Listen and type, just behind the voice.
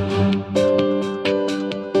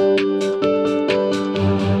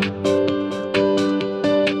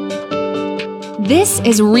This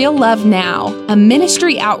is Real Love Now, a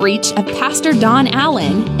ministry outreach of Pastor Don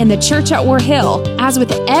Allen in the church at War Hill. As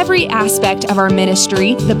with every aspect of our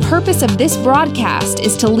ministry, the purpose of this broadcast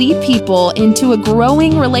is to lead people into a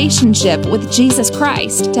growing relationship with Jesus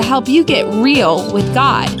Christ to help you get real with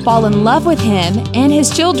God, fall in love with Him and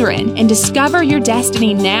His children, and discover your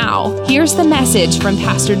destiny now. Here's the message from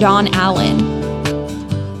Pastor Don Allen.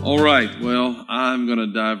 All right, well, I'm going to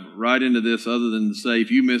dive right into this other than to say if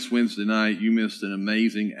you missed Wednesday night, you missed an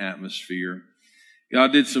amazing atmosphere.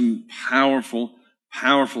 God did some powerful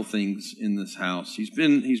things in this house. He's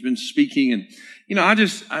been speaking, and you know,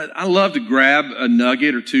 I love to grab a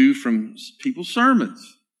nugget or two from people's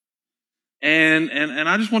sermons. And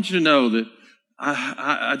I just want you to know that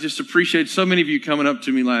I just appreciate so many of you coming up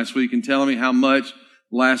to me last week and telling me how much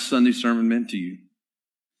last Sunday's sermon meant to you.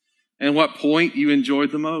 And what point you enjoyed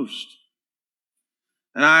the most.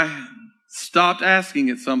 And I stopped asking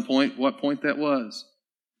at some point what point that was.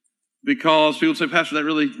 Because people say, Pastor, that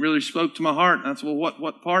really spoke to my heart. And I said, well,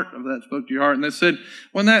 what part of that spoke to your heart? And they said,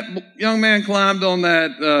 when that young man climbed on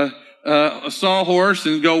that a sawhorse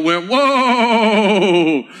and went,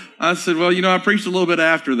 whoa! I said, well, you know, I preached a little bit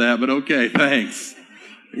after that, but okay, thanks.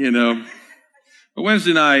 You know. But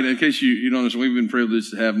Wednesday night, in case you don't understand, we've been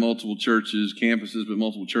privileged to have multiple churches, campuses, but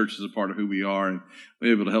multiple churches are part of who we are. And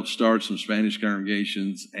we're able to help start some Spanish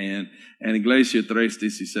congregations. And Iglesia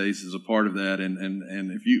 316 is a part of that.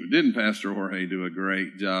 And if you didn't, Pastor Jorge do a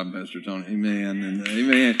great job, Pastor Tony. Amen. And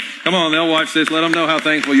amen. Come on, they'll watch this. Let them know how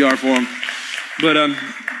thankful you are for them. But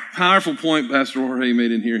powerful point Pastor Jorge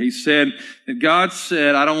made in here. He said that God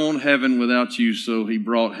said, I don't want heaven without you, so He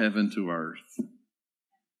brought heaven to earth,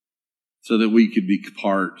 so that we could be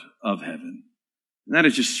part of heaven. And that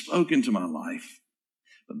has just spoken to my life.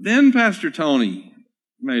 But then Pastor Tony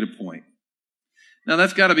made a point. Now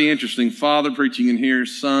that's got to be interesting. Father preaching in here,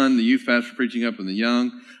 son, the youth pastor preaching up in the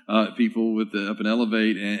young, people with the up and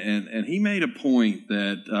elevate. And he made a point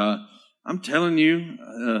that, I'm telling you,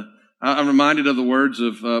 I'm reminded of the words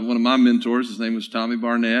of one of my mentors. His name was Tommy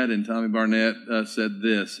Barnett. And Tommy Barnett said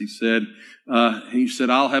this. He said,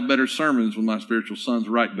 I'll have better sermons when my spiritual sons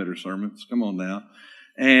write better sermons. Come on now.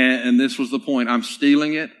 And this was the point. I'm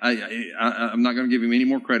stealing it. I'm not going to give him any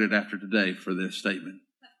more credit after today for this statement.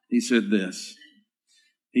 He said this.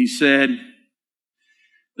 He said,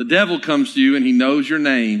 the devil comes to you and he knows your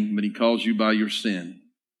name, but he calls you by your sin.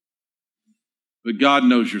 But God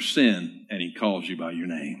knows your sin and He calls you by your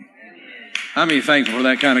name. How many are thankful for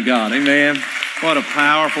that kind of God? Amen. What a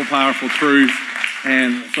powerful truth.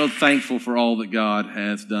 And so thankful for all that God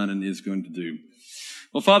has done and is going to do.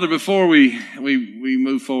 Well, Father, before we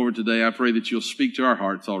move forward today, I pray that You'll speak to our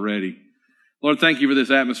hearts already. Lord, thank You for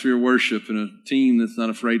this atmosphere of worship and a team that's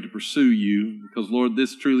not afraid to pursue You, because, Lord,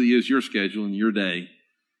 this truly is Your schedule and Your day.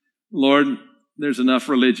 Lord, there's enough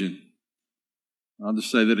religion. I'll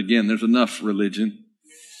just say that again. There's enough religion.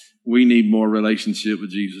 We need more relationship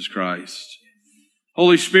with Jesus Christ.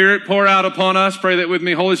 Holy Spirit, pour out upon us. Pray that with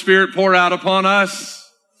me. Holy Spirit, pour out upon us.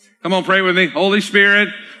 Come on, pray with me. Holy Spirit,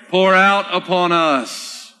 pour out upon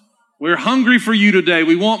us. We're hungry for You today.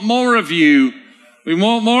 We want more of You. We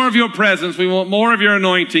want more of Your presence. We want more of Your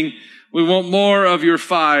anointing. We want more of Your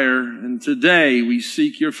fire. And today we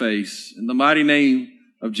seek Your face in the mighty name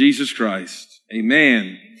of Jesus Christ.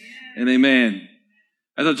 Amen and amen.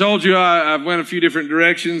 As I told you, I've went a few different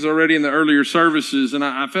directions already in the earlier services, and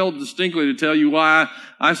I felt distinctly to tell you why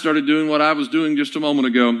I started doing what I was doing just a moment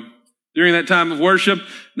ago. During that time of worship,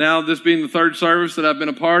 now this being the third service that I've been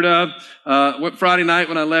a part of, Friday night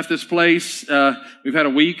when I left this place, we've had a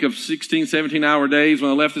week of 16, 17-hour days.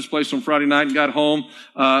 When I left this place on Friday night and got home,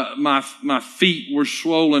 my feet were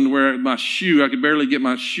swollen where I could barely get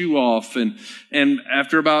my shoe off. And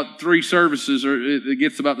after about 3 services, it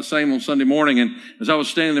gets about the same on Sunday morning. And as I was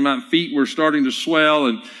standing there, my feet were starting to swell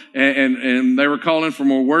and they were calling for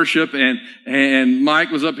more worship. And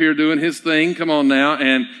Mike was up here doing his thing. Come on now.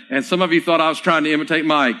 And some of you thought I was trying to imitate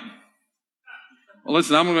Mike. Well,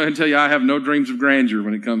 listen, I'm going to go ahead and tell you I have no dreams of grandeur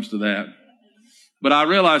when it comes to that. But I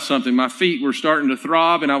realized something. My feet were starting to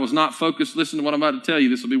throb and I was not focused. Listen to what I'm about to tell you.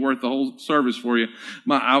 This will be worth the whole service for you.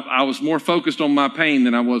 I was more focused on my pain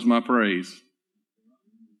than I was my praise.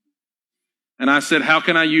 And I said, how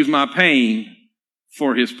can I use my pain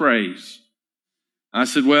for His praise? I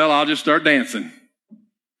said, well, I'll just start dancing.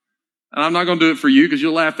 And I'm not going to do it for you because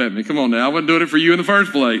you'll laugh at me. Come on now. I wasn't doing it for you in the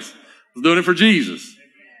first place. I was doing it for Jesus.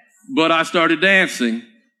 But I started dancing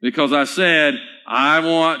because I said, I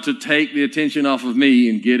want to take the attention off of me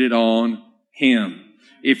and get it on Him.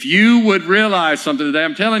 If you would realize something today,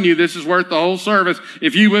 I'm telling you, this is worth the whole service.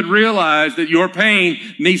 If you would realize that your pain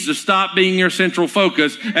needs to stop being your central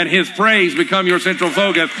focus and His praise become your central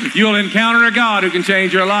focus, you'll encounter a God who can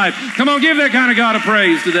change your life. Come on, give that kind of God a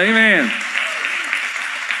praise today. Amen.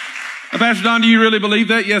 Now, Pastor Don, do you really believe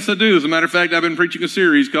that? Yes, I do. As a matter of fact, I've been preaching a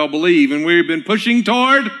series called Believe, and we've been pushing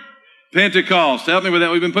toward Pentecost. Help me with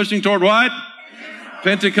that. We've been pushing toward what?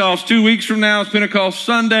 Pentecost. 2 weeks from now is Pentecost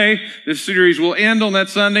Sunday. This series will end on that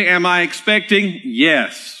Sunday. Am I expecting?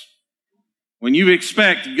 Yes. When you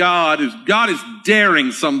expect, God is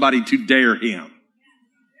daring somebody to dare Him.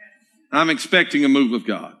 I'm expecting a move of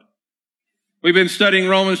God. We've been studying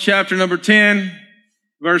Romans chapter number 10,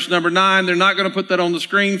 verse number 9. They're not going to put that on the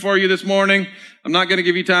screen for you this morning. I'm not going to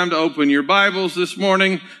give you time to open your Bibles this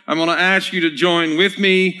morning. I'm going to ask you to join with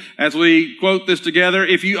me as we quote this together.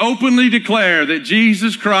 If you openly declare that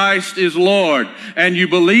Jesus Christ is Lord and you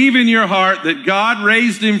believe in your heart that God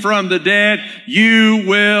raised Him from the dead, you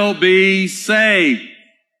will be saved.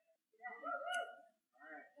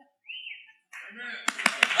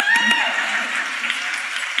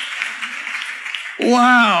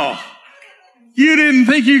 Wow. You didn't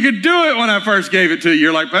think you could do it when I first gave it to you.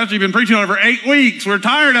 You're like, Pastor, you've been preaching on it for 8 weeks. We're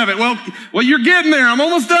tired of it. Well, you're getting there. I'm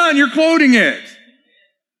almost done. You're quoting it.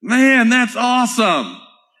 Man, that's awesome.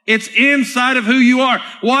 It's inside of who you are.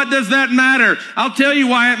 What does that matter? I'll tell you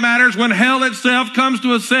why it matters. When hell itself comes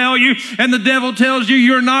to assail you and the devil tells you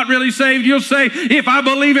you're not really saved, you'll say, if I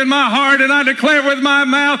believe in my heart and I declare with my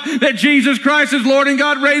mouth that Jesus Christ is Lord and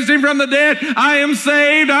God raised Him from the dead, I am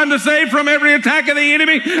saved. I'm saved from every attack of the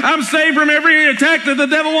enemy. I'm saved from every attack that the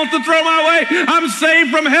devil wants to throw my way. I'm saved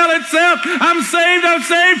from hell itself. I'm saved,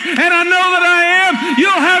 and I know that I am.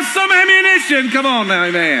 You'll have some ammunition. Come on now,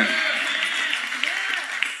 amen.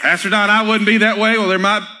 Pastor Don, I wouldn't be that way.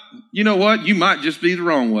 Well, you know what? You might just be the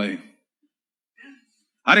wrong way.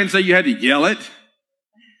 I didn't say you had to yell it.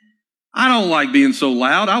 I don't like being so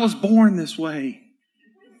loud. I was born this way.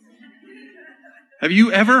 Have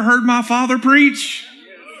you ever heard my father preach?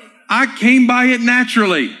 I came by it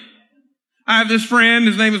naturally. I have this friend.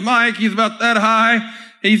 His name is Mike. He's about that high.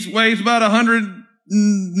 He weighs about 100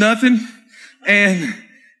 nothing.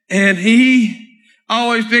 And he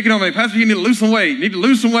always picking on me. Pastor, you need to lose some weight. You need to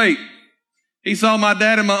lose some weight. He saw my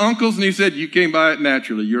dad and my uncles and he said, you came by it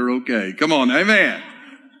naturally. You're okay. Come on. Amen.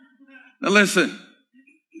 Now listen,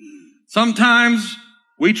 sometimes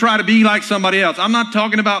we try to be like somebody else. I'm not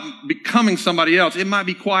talking about becoming somebody else. It might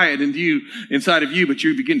be quiet inside of you, but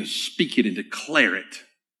you begin to speak it and declare it.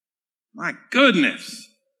 My goodness.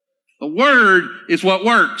 The Word is what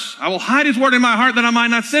works. I will hide His Word in my heart that I might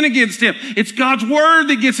not sin against Him. It's God's Word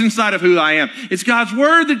that gets inside of who I am. It's God's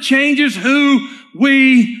Word that changes who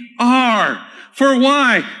we are. For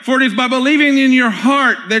why? For it is by believing in your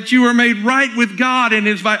heart that you are made right with God, and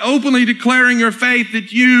it is by openly declaring your faith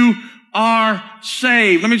that you are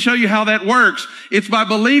saved. Let me show you how that works. It's by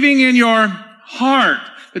believing in your heart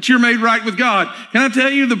that you're made right with God. Can I tell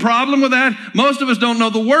you the problem with that? Most of us don't know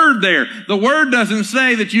the word there. The word doesn't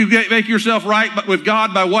say that you make yourself right with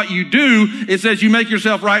God by what you do. It says you make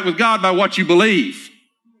yourself right with God by what you believe.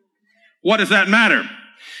 What does that matter?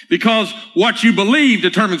 Because what you believe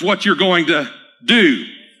determines what you're going to do.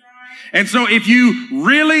 And so if you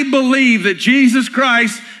really believe that Jesus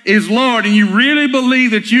Christ is Lord and you really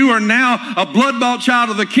believe that you are now a blood-bought child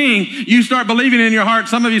of the King, you start believing in your heart.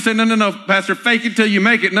 Some of you say, no, Pastor, fake it till you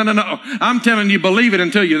make it. No. I'm telling you, believe it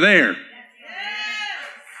until you're there.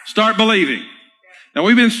 Start believing. Now,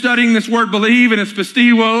 we've been studying this word believe, and it's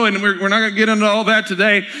pistiwo, and we're not going to get into all that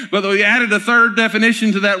today, but we added a third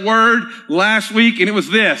definition to that word last week, and it was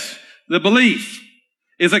this. The belief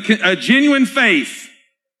is a genuine faith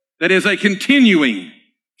that is a continuing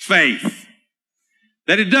faith.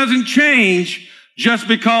 That it doesn't change just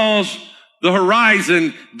because the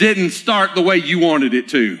horizon didn't start the way you wanted it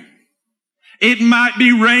to. It might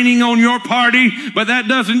be raining on your party, but that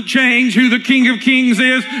doesn't change who the King of Kings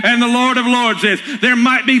is and the Lord of Lords is. There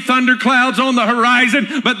might be thunderclouds on the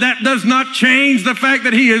horizon, but that does not change the fact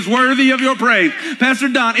that He is worthy of your praise. Pastor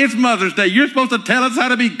Don, it's Mother's Day. You're supposed to tell us how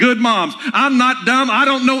to be good moms. I'm not dumb. I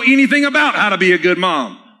don't know anything about how to be a good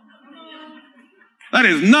mom. That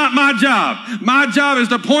is not my job. My job is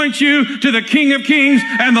to point you to the King of Kings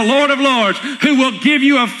and the Lord of Lords, who will give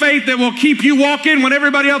you a faith that will keep you walking when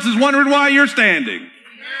everybody else is wondering why you're standing.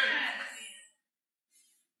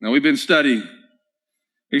 Now, we've been studying.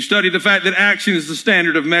 We've studied the fact that action is the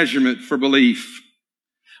standard of measurement for belief.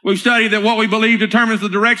 We've studied that what we believe determines the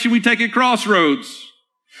direction we take at crossroads.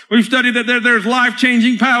 We've studied that there's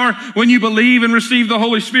life-changing power when you believe and receive the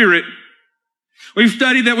Holy Spirit. We've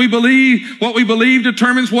studied that what we believe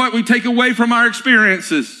determines what we take away from our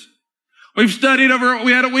experiences. We've studied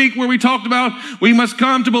we had a week where we talked about we must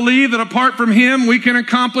come to believe that apart from Him, we can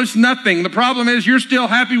accomplish nothing. The problem is you're still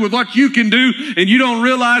happy with what you can do, and you don't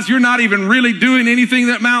realize you're not even really doing anything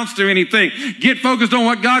that amounts to anything. Get focused on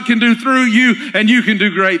what God can do through you, and you can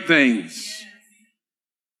do great things.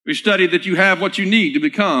 We studied that you have what you need to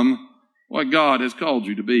become what God has called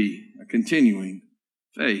you to be, a continuing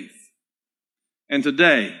faith. And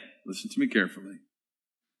today, listen to me carefully,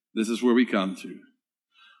 this is where we come to.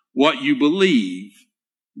 What you believe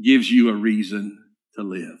gives you a reason to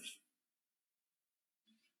live.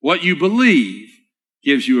 What you believe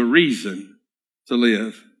gives you a reason to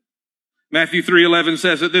live. Matthew 3:11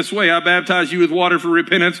 says it this way, I baptize you with water for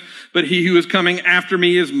repentance, but he who is coming after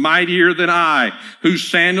me is mightier than I, whose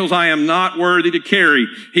sandals I am not worthy to carry.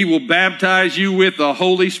 He will baptize you with the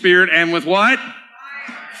Holy Spirit and with what?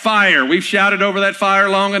 Fire. We've shouted over that fire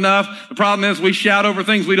long enough. The problem is we shout over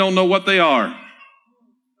things we don't know what they are.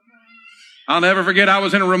 I'll never forget, I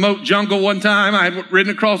was in a remote jungle one time. I had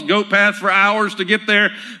ridden across goat paths for hours to get there.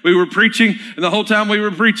 We were preaching, and the whole time we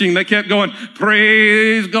were preaching, they kept going,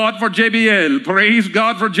 praise God for JBL, praise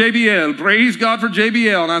God for JBL, praise God for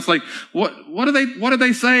JBL. And I was like, what are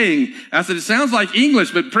they saying? I said, it sounds like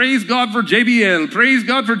English, but praise God for JBL, praise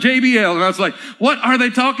God for JBL. And I was like, what are they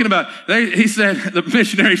talking about? He said, the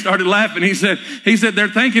missionary started laughing. He said, they're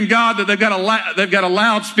thanking God that they've got a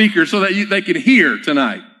loudspeaker so that they can hear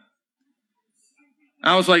tonight.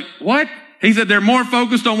 I was like, what? He said they're more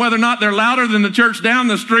focused on whether or not they're louder than the church down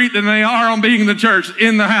the street than they are on being the church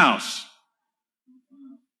in the house.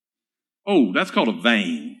 Oh, that's called a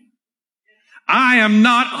vein. I am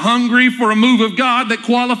not hungry for a move of God that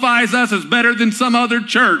qualifies us as better than some other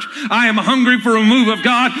church. I am hungry for a move of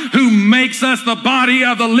God who makes us the body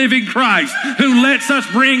of the living Christ, who lets us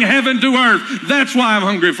bring heaven to earth. That's why I'm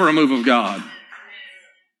hungry for a move of God.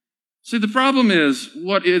 See, the problem is,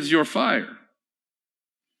 what is your fire?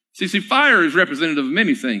 See, fire is representative of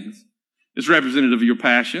many things. It's representative of your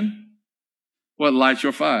passion. What lights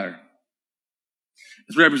your fire?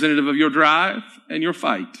 It's representative of your drive and your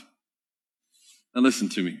fight. Now listen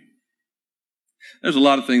to me. There's a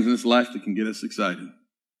lot of things in this life that can get us excited.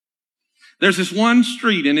 There's this one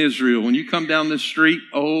street in Israel. When you come down this street,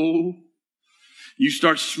 you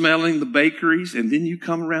start smelling the bakeries, and then you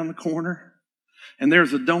come around the corner, and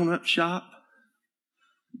there's a donut shop.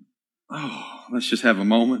 Oh, let's just have a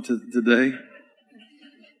moment today.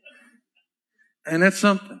 And that's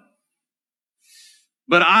something.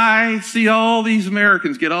 But I see all these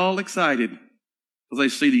Americans get all excited because they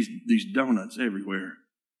see these donuts everywhere.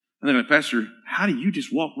 And they're like, Pastor, how do you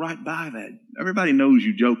just walk right by that? Everybody knows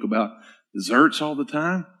you joke about desserts all the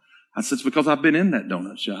time. I said, it's because I've been in that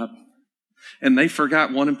donut shop. And they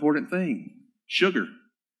forgot one important thing, sugar.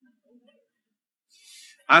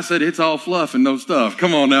 I said, it's all fluff and no stuff.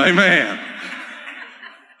 Come on now, amen.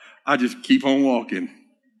 I just keep on walking.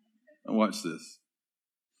 Now watch this.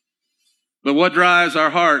 But what drives our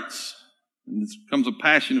hearts, and this becomes a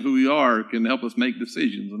passion of who we are, can help us make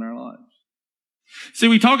decisions in our lives. See,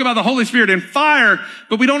 we talk about the Holy Spirit and fire,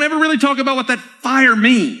 but we don't ever really talk about what that fire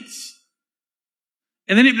means.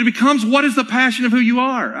 And then it becomes, what is the passion of who you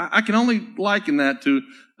are? I can only liken that to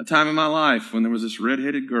a time in my life when there was this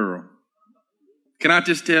redheaded girl. Can I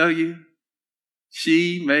just tell you?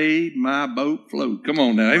 She made my boat float. Come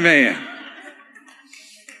on now, amen.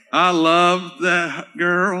 I loved that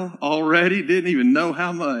girl already, didn't even know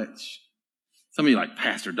how much. Some of you are like,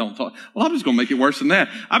 Pastor, don't talk. Well, I'm just going to make it worse than that.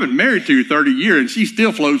 I've been married to her 30 years and she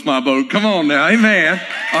still floats my boat. Come on now, amen.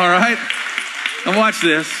 All right. Now watch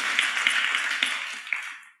this.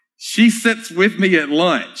 She sits with me at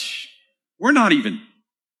lunch. We're not even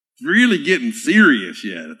really getting serious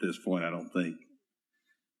yet at this point, I don't think.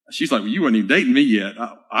 She's like, well, you weren't even dating me yet.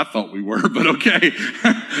 I thought we were, but okay.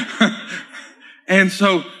 And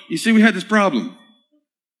so, you see, we had this problem.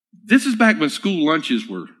 This is back when school lunches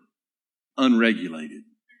were unregulated.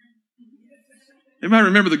 Anybody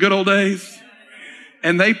remember the good old days?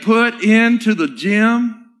 And they put into the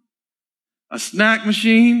gym a snack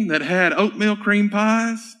machine that had oatmeal cream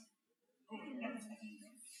pies.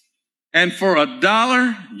 And for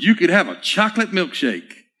 $1, you could have a chocolate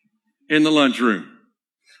milkshake in the lunchroom.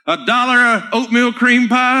 $1 oatmeal cream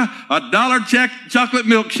pie, $1 chocolate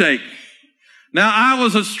milkshake. Now, I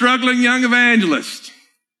was a struggling young evangelist.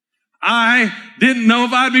 I didn't know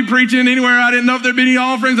if I'd be preaching anywhere. I didn't know if there'd be any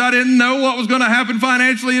offerings. I didn't know what was going to happen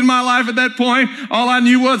financially in my life at that point. All I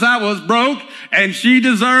knew was I was broke, and she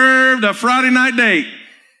deserved a Friday night date.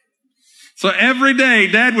 So every day,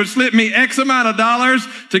 Dad would slip me X amount of dollars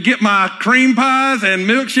to get my cream pies and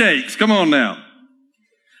milkshakes. Come on now.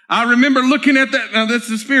 I remember looking at that. Now this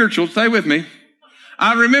is spiritual. Stay with me.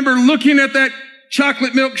 I remember looking at that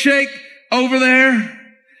chocolate milkshake over there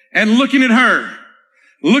and looking at her,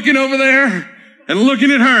 looking over there and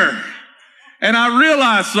looking at her. And I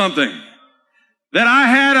realized something, that I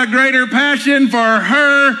had a greater passion for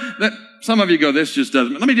her that some of you go, this just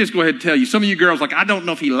doesn't. Let me just go ahead and tell you. Some of you girls like, I don't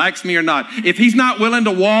know if he likes me or not. If he's not willing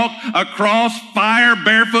to walk across fire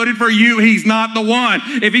barefooted for you, he's not the one.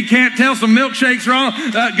 If he can't tell some milkshakes wrong,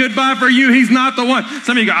 goodbye for you, he's not the one.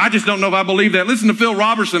 Some of you go, I just don't know if I believe that. Listen to Phil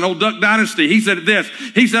Robertson, old Duck Dynasty. He said this.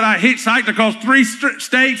 He said, I hitchhiked across 3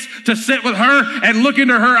 states to sit with her and look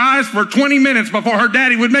into her eyes for 20 minutes before her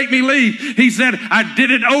daddy would make me leave. He said, I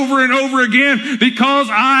did it over and over again because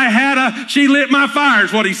she lit my fire,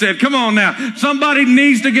 is what he said. Come on now. Somebody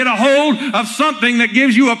needs to get a hold of something that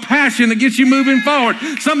gives you a passion that gets you moving forward.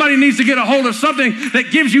 Somebody needs to get a hold of something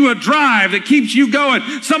that gives you a drive that keeps you going.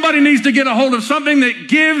 Somebody needs to get a hold of something that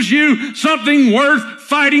gives you something worth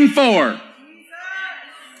fighting for.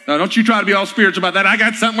 Now, don't you try to be all spiritual about that. I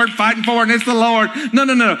got something worth fighting for and it's the Lord.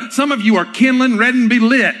 No. Some of you are kindling, ready to be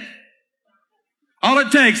lit. All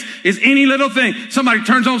it takes is any little thing. Somebody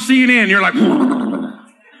turns on CNN, you're like,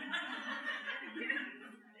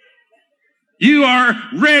 you are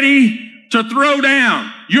ready to throw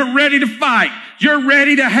down. You're ready to fight. You're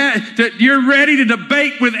ready to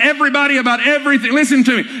debate with everybody about everything. Listen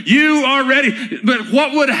to me. You are ready. But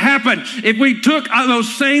what would happen if we took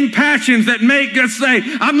those same passions that make us say,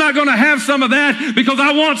 I'm not going to have some of that because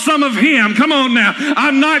I want some of him. Come on now.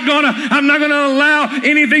 I'm not going to allow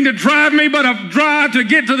anything to drive me but a drive to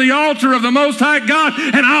get to the altar of the Most High God,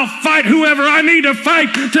 and I'll fight whoever I need to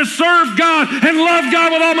fight to serve God and love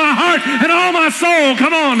God with all my heart and all my soul.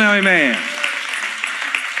 Come on now, amen.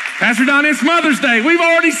 Pastor Don, it's Mother's Day. We've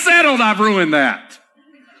already settled I've ruined that.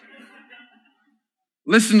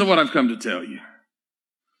 Listen to what I've come to tell you.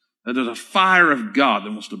 That there's a fire of God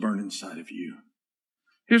that wants to burn inside of you.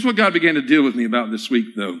 Here's what God began to deal with me about this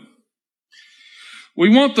week, though.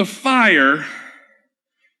 We want the fire,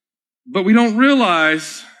 but we don't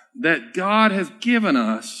realize that God has given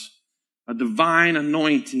us a divine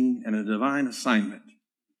anointing and a divine assignment.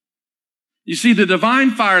 You see, the divine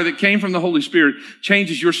fire that came from the Holy Spirit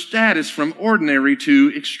changes your status from ordinary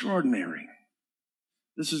to extraordinary.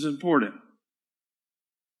 This is important.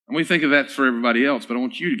 And we think of that for everybody else, but I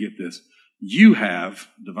want you to get this. You have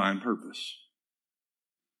divine purpose.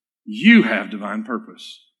 You have divine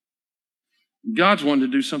purpose. God's wanting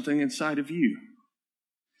to do something inside of you.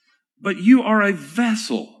 But you are a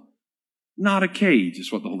vessel, not a cage,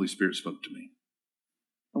 is what the Holy Spirit spoke to me.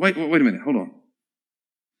 Wait a minute. Hold on.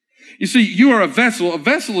 You see, you are a vessel. A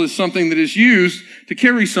vessel is something that is used to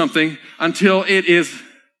carry something until it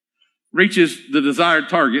reaches the desired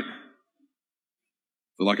target. I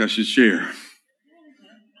feel like I should share.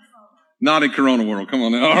 Not in Corona world. Come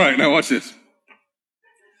on now. All right, now watch this.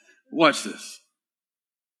 Watch this.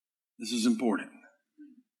 This is important.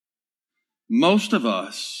 Most of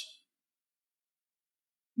us,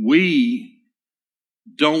 we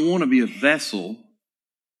don't want to be a vessel.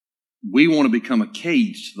 We want to become a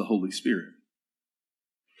cage to the Holy Spirit.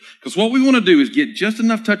 Because what we want to do is get just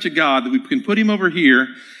enough touch of God that we can put him over here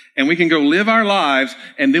and we can go live our lives,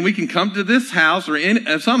 and then we can come to this house or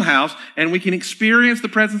in some house and we can experience the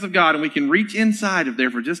presence of God, and we can reach inside of there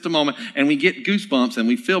for just a moment and we get goosebumps and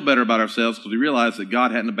we feel better about ourselves because we realize that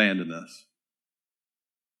God hadn't abandoned us.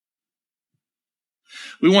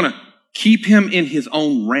 We want to keep him in his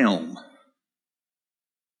own realm.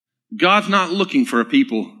 God's not looking for a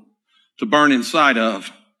people to burn inside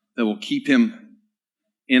of that will keep him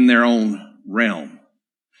in their own realm.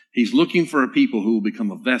 He's looking for a people who will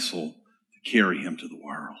become a vessel to carry him to the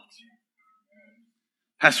world.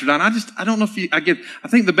 Pastor Don, I don't know if I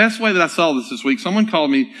think the best way that I saw this week, someone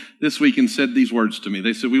called me this week and said these words to me.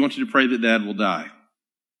 They said, we want you to pray that Dad will die.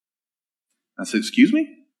 I said, excuse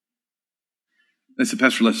me? They said,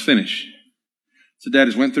 Pastor, let's finish. So Dad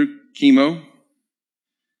has went through chemo.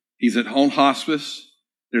 He's at home hospice.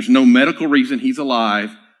 There's no medical reason he's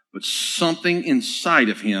alive, but something inside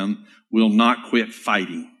of him will not quit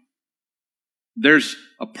fighting. There's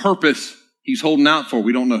a purpose he's holding out for.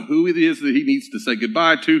 We don't know who it is that he needs to say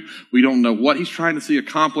goodbye to. We don't know what he's trying to see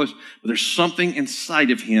accomplished, but there's something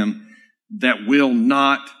inside of him that will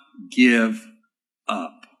not give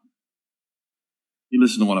up. You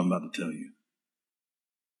listen to what I'm about to tell you.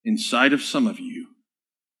 Inside of some of you,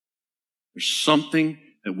 there's something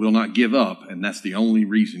that will not give up, and that's the only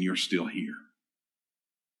reason you're still here.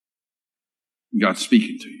 God's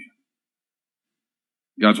speaking to you.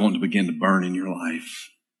 God's wanting to begin to burn in your life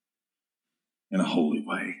in a holy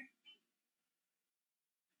way.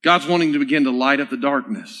 God's wanting to begin to light up the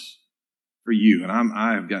darkness for you. And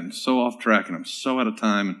I have gotten so off track and I'm so out of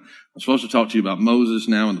time. And I'm supposed to talk to you about Moses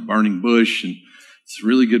now and the burning bush. And it's a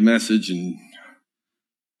really good message and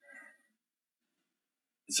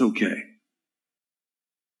it's okay.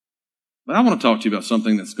 But I want to talk to you about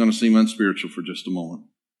something that's going to seem unspiritual for just a moment.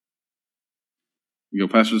 You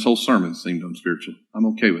go, Pastor, this whole sermon seemed unspiritual. I'm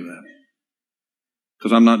okay with that.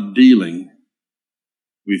 Because I'm not dealing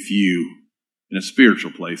with you in a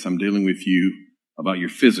spiritual place. I'm dealing with you about your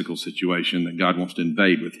physical situation that God wants to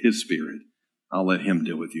invade with His Spirit. I'll let Him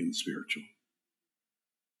deal with you in the spiritual.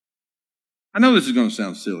 I know this is going to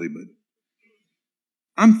sound silly, but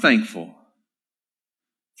I'm thankful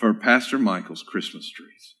for Pastor Michael's Christmas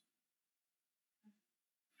trees.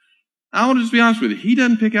 I want to just be honest with you. He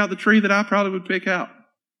doesn't pick out the tree that I probably would pick out.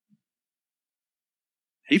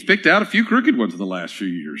 He's picked out a few crooked ones in the last few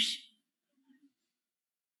years.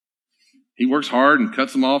 He works hard and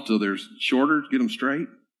cuts them off till they're shorter to get them straight.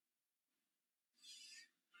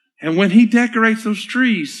 And when he decorates those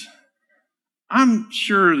trees, I'm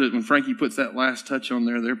sure that when Frankie puts that last touch on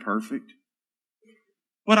there, they're perfect.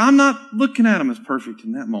 But I'm not looking at them as perfect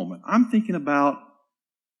in that moment. I'm thinking about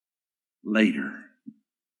later.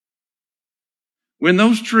 When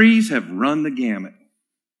those trees have run the gamut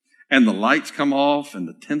and the lights come off and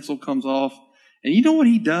the tinsel comes off, and you know what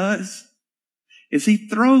he does? Is he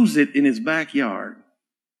throws it in his backyard.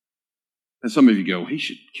 And some of you go, he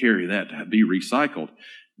should carry that to be recycled.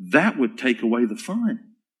 That would take away the fun.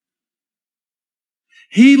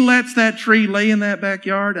 He lets that tree lay in that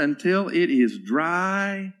backyard until it is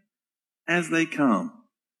dry as they come.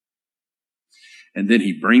 And then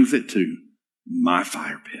he brings it to my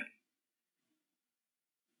fire pit.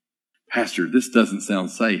 Pastor, this doesn't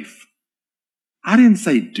sound safe. I didn't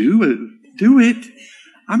say do it. Do it.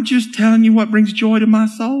 I'm just telling you what brings joy to my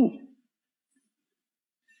soul.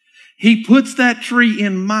 He puts that tree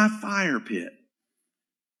in my fire pit.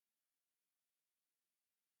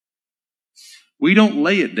 We don't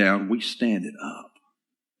lay it down, we stand it up.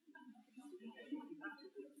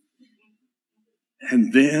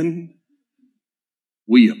 And then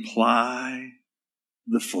we apply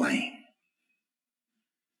the flame.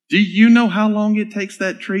 Do you know how long it takes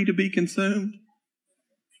that tree to be consumed?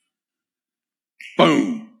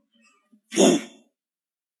 Boom. Boom.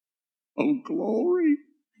 Oh, glory.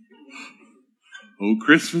 Oh,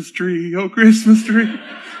 Christmas tree. Oh, Christmas tree.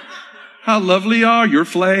 How lovely are your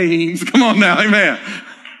flames. Come on now, amen.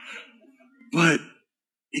 But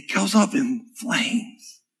it goes up in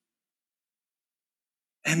flames.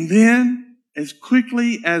 And then, as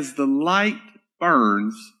quickly as the light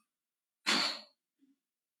burns,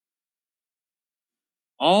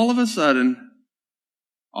 all of a sudden,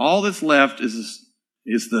 all that's left is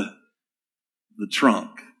the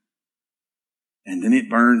trunk. And then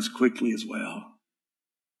it burns quickly as well.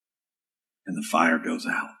 And the fire goes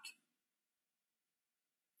out.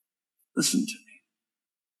 Listen to me.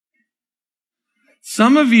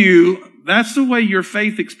 Some of you, that's the way your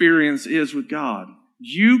faith experience is with God.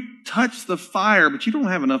 You touch the fire, but you don't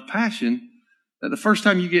have enough passion that the first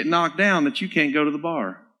time you get knocked down that you can't go to the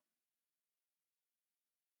bar.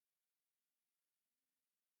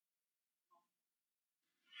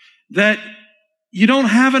 That you don't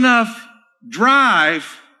have enough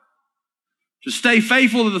drive to stay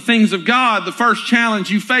faithful to the things of God the first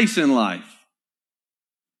challenge you face in life.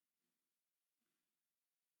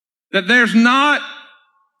 That there's not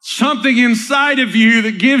something inside of you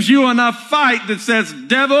that gives you enough fight that says,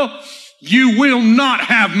 devil, you will not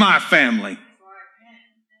have my family.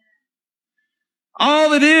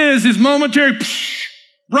 All it is momentary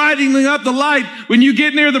brightening up the light when you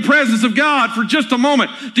get near the presence of God for just a moment.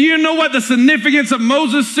 Do you know what the significance of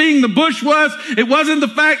Moses seeing the bush was? It wasn't the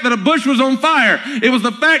fact that a bush was on fire. It was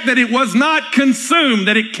the fact that it was not consumed,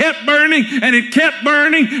 that it kept burning and it kept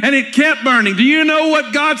burning and it kept burning. Do you know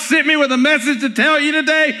what God sent me with a message to tell you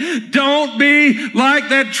today? Don't be like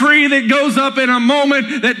that tree that goes up in a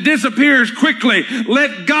moment that disappears quickly.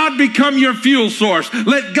 Let God become your fuel source.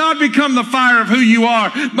 Let God become the fire of who you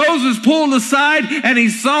are. Moses pulled aside and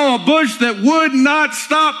he saw a bush that would not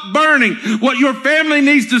stop burning. What your family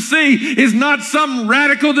needs to see is not some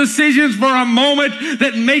radical decisions for a moment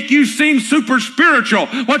that make you seem super spiritual.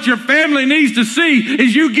 What your family needs to see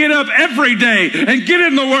is you get up every day and get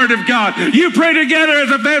in the Word of God. You pray together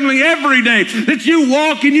as a family every day. That you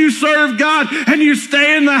walk and you serve God and you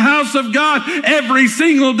stay in the house of God every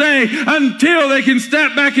single day until they can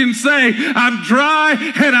step back and say, I'm dry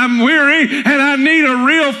and I'm weary and I need a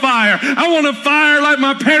real fire. I want a fire like my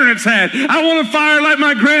my parents had. I want a fire like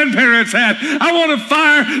my grandparents had. I want a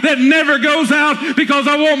fire that never goes out because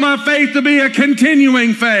I want my faith to be a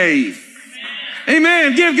continuing faith.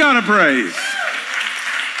 Amen. Give God a praise.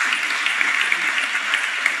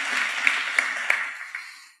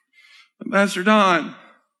 Pastor Don,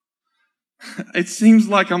 it seems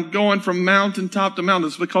like I'm going from mountaintop to mountain.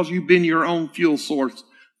 It's because you've been your own fuel source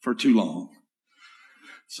for too long.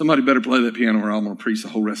 Somebody better play that piano or I'm going to preach the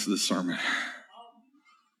whole rest of this sermon.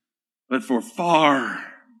 But for far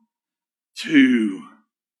too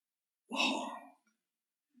long.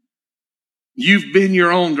 You've been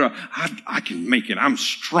your own driver. I can make it. I'm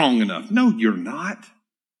strong enough. No, you're not.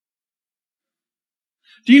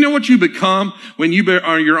 Do you know what you become when you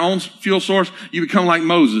are your own fuel source? You become like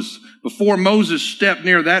Moses. Before Moses stepped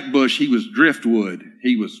near that bush, he was driftwood.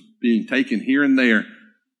 He was being taken here and there,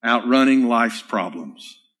 outrunning life's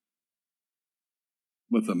problems.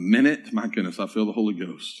 But the minute, my goodness, I feel the Holy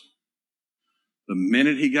Ghost. The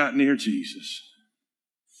minute he got near Jesus,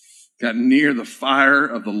 got near the fire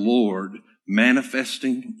of the Lord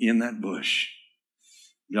manifesting in that bush,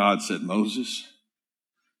 God said, Moses,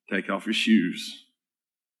 take off your shoes.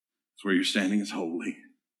 It's where you're standing is holy.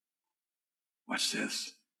 Watch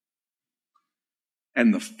this.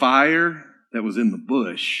 And the fire that was in the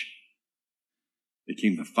bush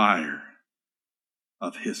became the fire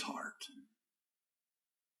of his heart.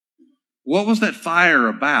 What was that fire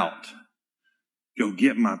about? Go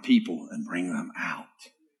get my people and bring them out.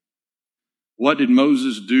 What did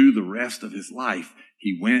Moses do the rest of his life?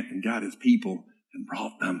 He went and got his people and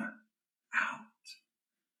brought them out.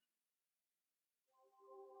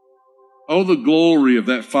 Oh, the glory of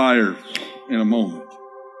that fire in a moment.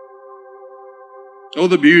 Oh,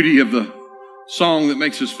 the beauty of the song that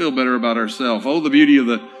makes us feel better about ourselves. Oh, the beauty of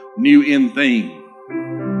the new in thing.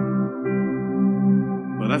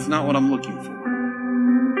 But that's not what I'm looking for.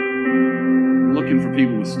 I'm looking for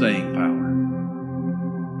people with staying power.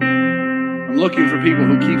 I'm looking for people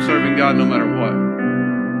who keep serving God no matter what.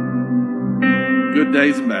 Good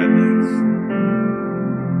days and bad days.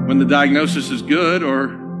 When the diagnosis is good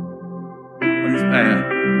or when it's bad.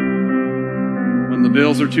 When the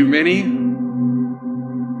bills are too many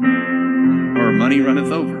or money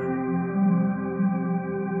runneth over.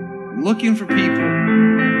 I'm looking for people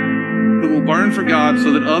who will burn for God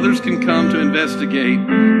so that others can come to investigate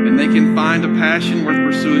and they can find a passion worth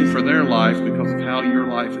pursuing for their life because of how your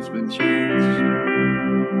life has been changed.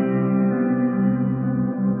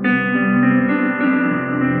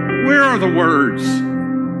 Where are the words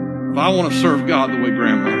of I want to serve God the way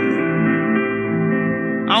Grandma did?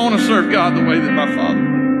 I want to serve God the way that my father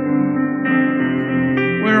did.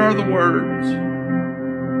 Where are the words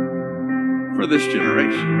for this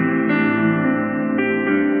generation?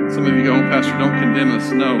 Some of you go, Pastor, don't condemn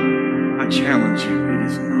us. No, I challenge you. It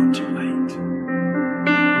is not too late.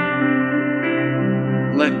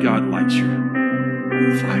 Let God light you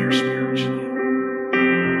on fire spiritually.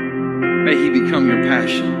 May He become your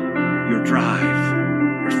passion, your drive,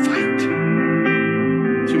 your fight.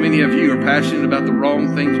 Too many of you are passionate about the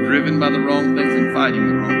wrong things, driven by the wrong things, and fighting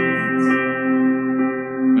the wrong things.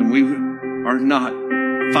 And we are not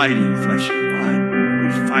fighting flesh and blood.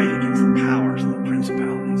 We fight against the powers and the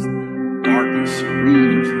principalities, darkness,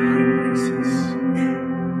 rulers, and high places.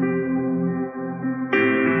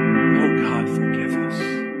 Oh God, forgive us.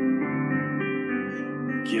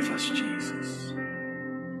 Forgive us, Jesus.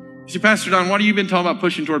 You say, Pastor Don, what have you been talking about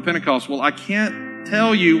pushing toward Pentecost? Well, I can't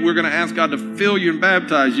tell you we're going to ask God to fill you and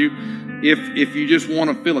baptize you if you just want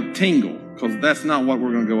to feel a tingle, because that's not what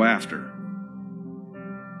we're going to go after.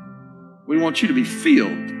 We want you to be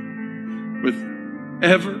filled with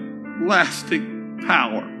everlasting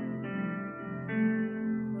power,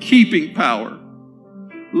 keeping power,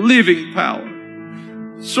 living power,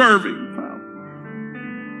 serving power,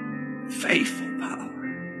 faithful power.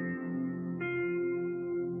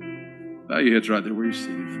 Bow your heads right there where you're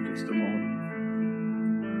seated for just a moment.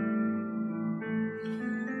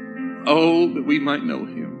 Oh, that we might know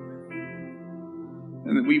Him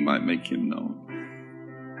and that we might make Him known.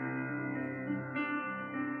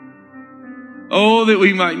 Oh, that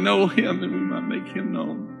we might know Him and we might make Him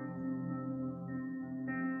known.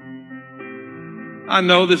 I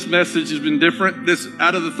know this message has been different. This,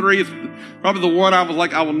 out of the three, it's probably the one I was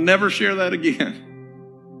like, I will never share that again.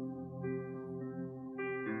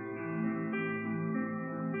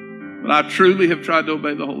 But I truly have tried to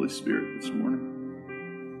obey the Holy Spirit this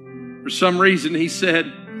morning. For some reason, He said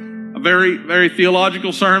a very, very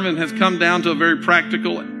theological sermon has come down to a very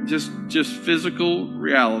practical, just physical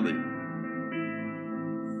reality.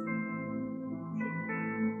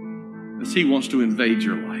 As He wants to invade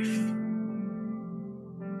your life.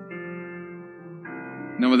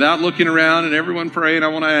 Now, without looking around and everyone praying, I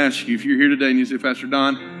want to ask you, if you're here today and you say, Pastor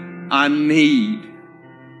Don, I need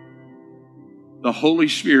the Holy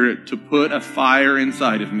Spirit to put a fire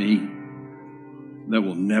inside of me that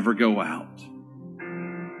will never go out.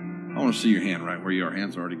 I want to see your hand right where you are.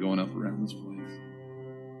 Hands are already going up around this place.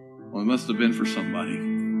 Well, it must have been for somebody.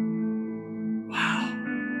 Wow.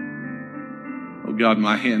 Oh God,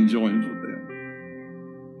 my hand joins with them.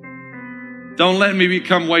 Don't let me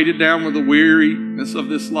become weighted down with the weariness of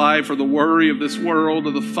this life or the worry of this world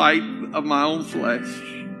or the fight of my own flesh.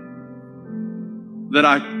 That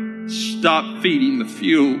I stop feeding the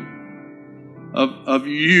fuel of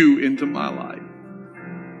you into my life.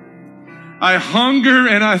 I hunger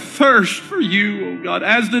and I thirst for you, oh God.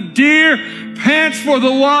 As the deer pants for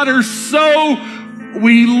the water, so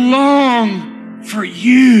we long for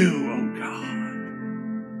you, oh God.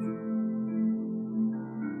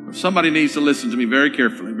 Somebody needs to listen to me very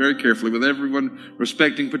carefully, with everyone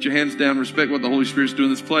respecting. Put your hands down, respect what the Holy Spirit's doing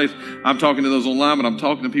in this place. I'm talking to those online, but I'm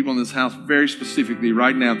talking to people in this house very specifically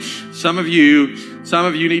right now. Some of you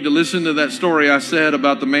need to listen to that story I said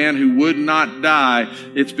about the man who would not die.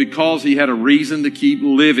 It's because he had a reason to keep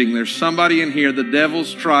living. There's somebody in here, the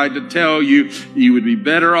devil's tried to tell you you would be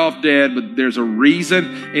better off dead, but there's a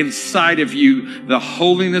reason inside of you, the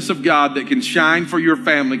holiness of God that can shine for your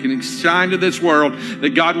family, can shine to this world, that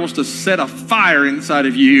God wants to set a fire inside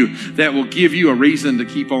of you that will give you a reason to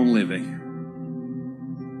keep on living.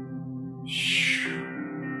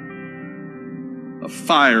 A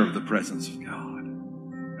fire of the presence of God.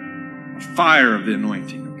 A fire of the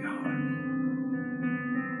anointing of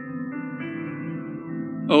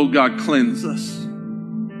God. Oh God, cleanse us.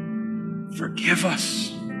 Forgive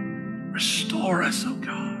us. Restore us, oh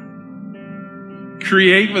God.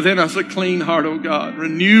 Create within us a clean heart, oh God.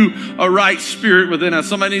 Renew a right spirit within us.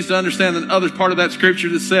 Somebody needs to understand that other part of that scripture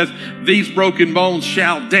that says, these broken bones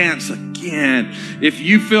shall dance again. If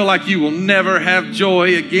you feel like you will never have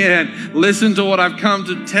joy again, listen to what I've come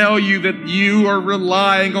to tell you, that you are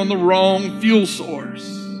relying on the wrong fuel source.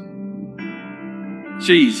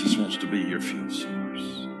 Jesus wants to be your fuel source.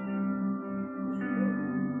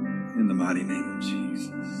 In the mighty name of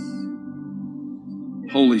Jesus.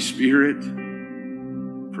 Holy Spirit,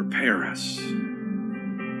 prepare us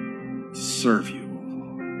to serve you, O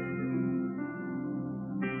Lord.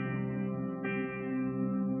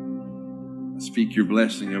 I speak your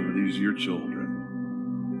blessing over these, your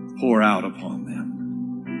children. Pour out upon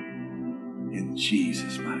them. In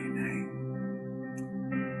Jesus' mighty name.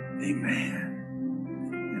 Amen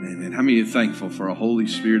and amen. How many are thankful for a Holy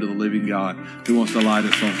Spirit of the living God who wants to light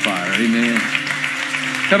us on fire? Amen.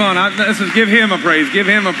 Come on, let's just give him a praise. Give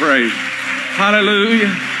him a praise.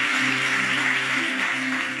 Hallelujah.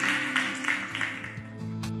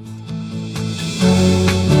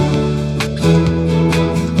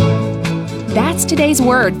 That's today's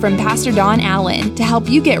word from Pastor Don Allen to help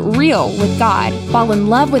you get real with God, fall in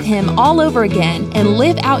love with Him all over again, and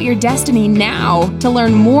live out your destiny now. To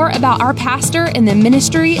learn more about our pastor and the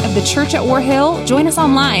ministry of the church at War Hill, join us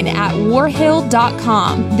online at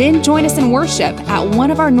warhill.com. Then join us in worship at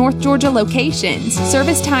one of our North Georgia locations.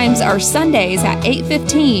 Service times are Sundays at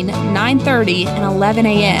 8:15, 9:30, and 11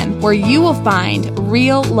 a.m., where you will find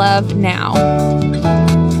real love now.